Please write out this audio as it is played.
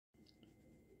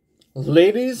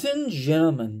Ladies and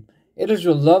gentlemen, it is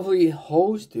your lovely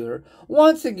host here.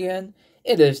 Once again,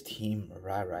 it is Team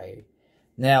Rai.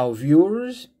 Now,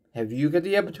 viewers, have you got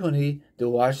the opportunity to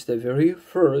watch the very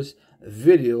first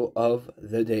video of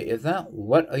the day? If not,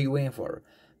 what are you waiting for?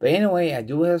 But anyway, I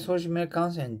do have social media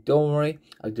accounts, and don't worry,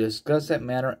 I'll discuss that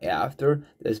matter after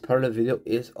this part of the video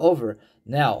is over.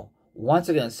 Now, once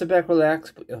again, sit back,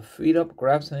 relax, put your feet up,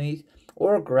 grab some eat,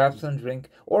 or grab some drink,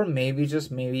 or maybe,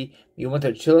 just maybe, you want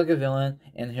to chill like a villain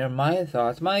and hear my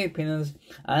thoughts, my opinions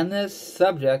on this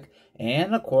subject.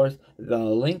 And of course, the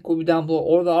link will be down below,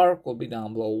 or the article will be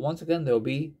down below. Once again, there will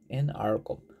be an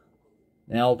article.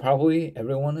 Now, probably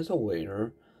everyone is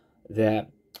aware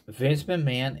that Vince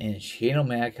McMahon and Shane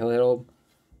O'Mac had little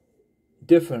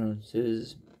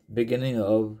differences beginning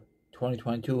of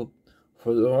 2022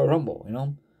 for the Royal Rumble.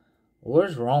 What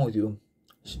is wrong with you,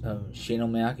 Shane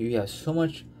O'Mac? You have so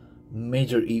much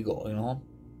major ego.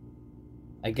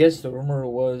 I guess the rumor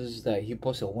was that he was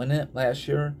supposed to win it last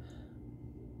year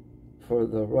for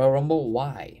the Royal Rumble.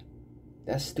 Why?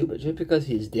 That's stupid. Just because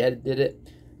his dad did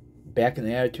it back in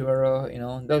the Attitude Era,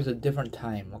 that was a different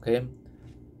time, okay?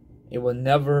 It will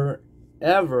never,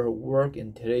 ever work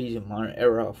in today's modern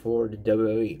era for the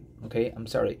WWE, okay? I'm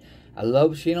sorry. I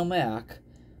love Shane O'Mac,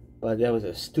 but that was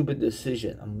a stupid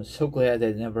decision. I'm so glad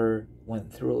they never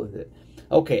went through with it.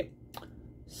 Okay,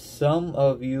 some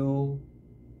of you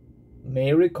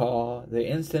may recall the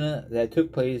incident that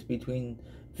took place between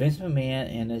Vince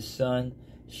McMahon and his son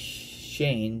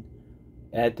Shane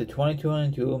at the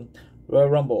 2022 Royal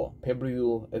Rumble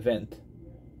pay-per-view event,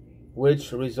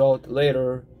 which result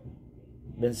later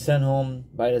been sent home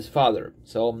by his father.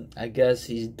 So I guess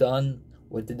he's done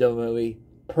with the WWE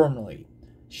permanently.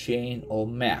 Shane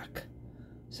O'Mac.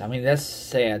 So I mean, that's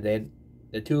sad that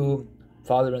the two,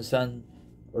 father and son,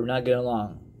 were not getting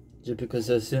along just because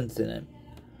of this incident.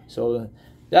 So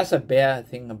that's a bad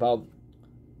thing about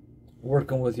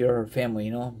working with your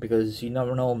family, because you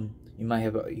never know, you might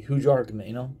have a huge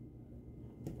argument,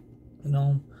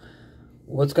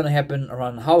 what's gonna happen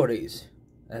around the holidays.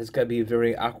 That's gotta be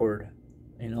very awkward,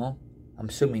 I'm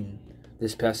assuming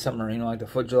this past summer, like the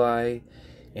 4th of July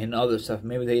and other stuff.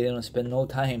 Maybe they didn't spend no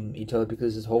time each other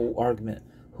because of this whole argument.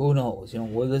 Who knows?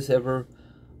 Will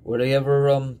they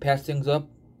ever pass things up?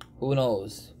 Who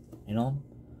knows?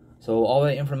 So all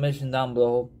that information down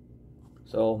below.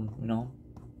 So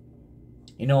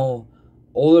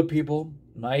older people,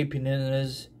 my opinion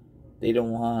is they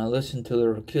don't want to listen to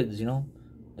their kids.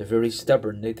 They're very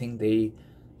stubborn. They think they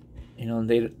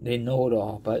know it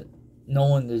all, but no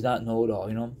one does not know it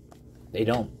all. They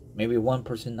don't. Maybe one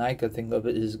person I could think of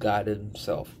is God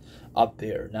himself up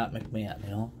there, not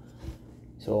McMahon.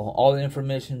 So all the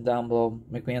information down below.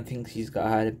 McMahon thinks he's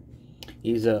God.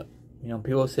 He's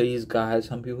people say he's God.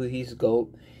 Some people he's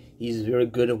GOAT. He's very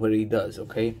good at what he does,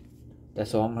 okay?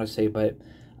 That's all I'm going to say. But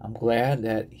I'm glad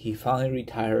that he finally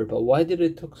retired. But why did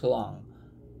it take so long?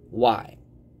 Why?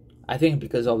 I think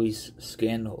because of all these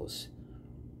scandals.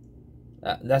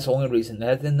 That's the only reason.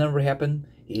 That didn't never happen.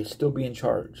 He'd still be in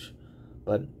charge.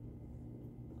 But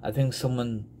I think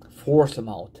someone forced him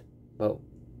out. But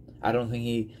I don't think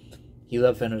he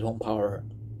left in his own power.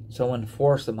 Someone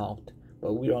forced him out.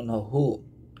 But we don't know who.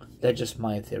 That's just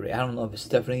my theory. I don't know if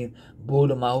Stephanie booed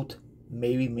him out.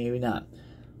 Maybe, maybe not.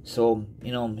 So,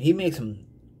 he made some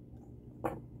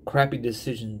crappy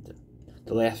decisions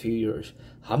the last few years.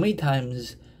 How many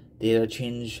times did they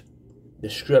change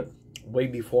the script way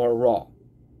before Raw?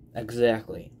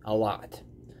 Exactly. A lot.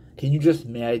 Can you just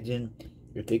imagine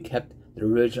if they kept the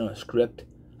original script?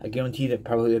 I guarantee that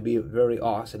probably would be very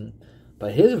awesome.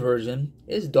 But his version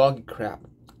is doggy crap.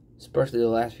 Especially the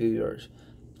last few years.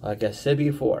 Like I said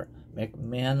before,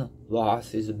 McMahon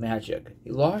lost his magic. He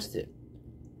lost it.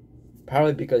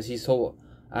 Probably because he's so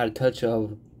out of touch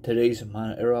of today's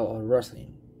modern era of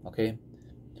wrestling. Okay?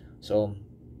 So,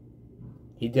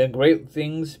 he did great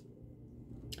things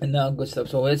and now good stuff.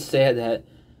 So it's sad that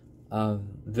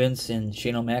Vince and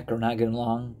Shane O'Mac are not getting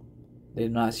along.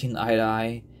 They've not seen eye to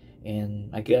eye. And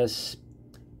I guess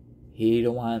he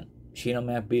don't want Shane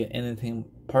O'Mac being anything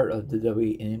part of the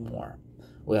WWE anymore.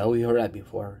 Well, we heard that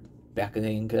before. Back in the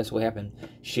day, and guess what happened?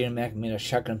 Shane O'Mac made a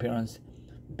shocking appearance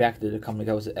back to the company.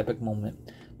 That was an epic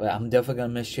moment. But I'm definitely going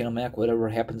to miss Shane O'Mac. Whatever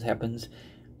happens, happens.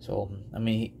 So, I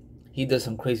mean, he does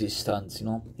some crazy stunts,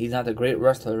 He's not a great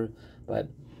wrestler, but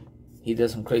he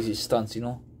does some crazy stunts,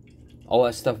 All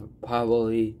that stuff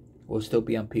probably will still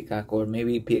be on Peacock, or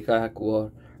maybe Peacock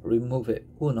will remove it.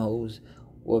 Who knows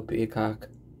what Peacock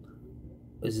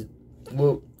is.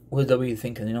 What WWE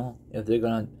thinking, if they're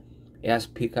going to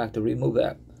ask Peacock to remove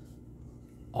that.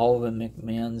 All of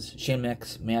Shane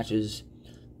Mac's matches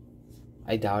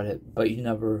I doubt it, but you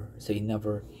never say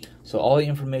never. So all the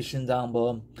information down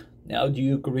below. Now, do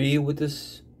you agree with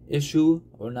this issue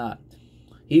or not?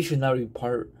 He should not be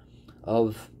part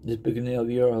of this beginning of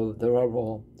the year of the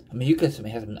Rumble. I mean, you guys may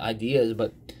have some ideas,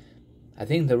 but I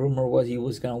think the rumor was he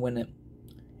was going to win it.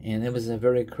 And it was a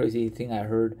very crazy thing I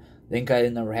heard. Thank God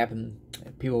it never happened.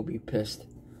 People would be pissed,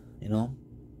 you know.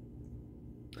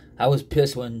 I was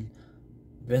pissed when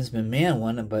Vince McMahon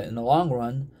won it, but in the long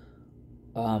run,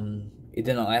 it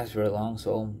didn't last very long,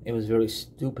 so it was very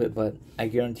stupid, but I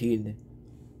guaranteed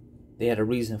they had a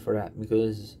reason for that,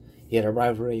 because he had a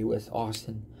rivalry with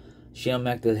Austin. Shane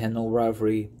McMahon had no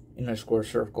rivalry in a square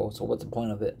circle, so what's the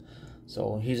point of it?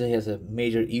 So he usually has a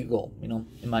major ego, you know,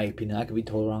 in my opinion. I could be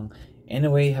totally wrong.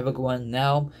 Anyway, have a good one.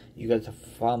 Now, you guys have to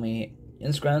follow me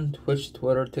Instagram, Twitch,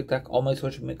 Twitter, TikTok, all my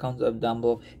social media accounts up down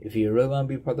below. If you really want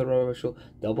to be part of the Royal Show,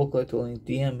 double click the link,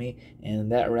 DM me,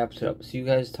 and that wraps it up. See you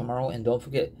guys tomorrow, and don't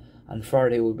forget, on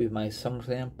Friday will be my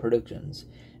SummerSlam predictions,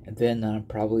 and then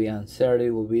probably on Saturday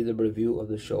will be the review of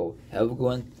the show. Have a good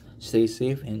one, stay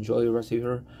safe, and enjoy the rest of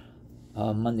your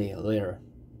Monday later.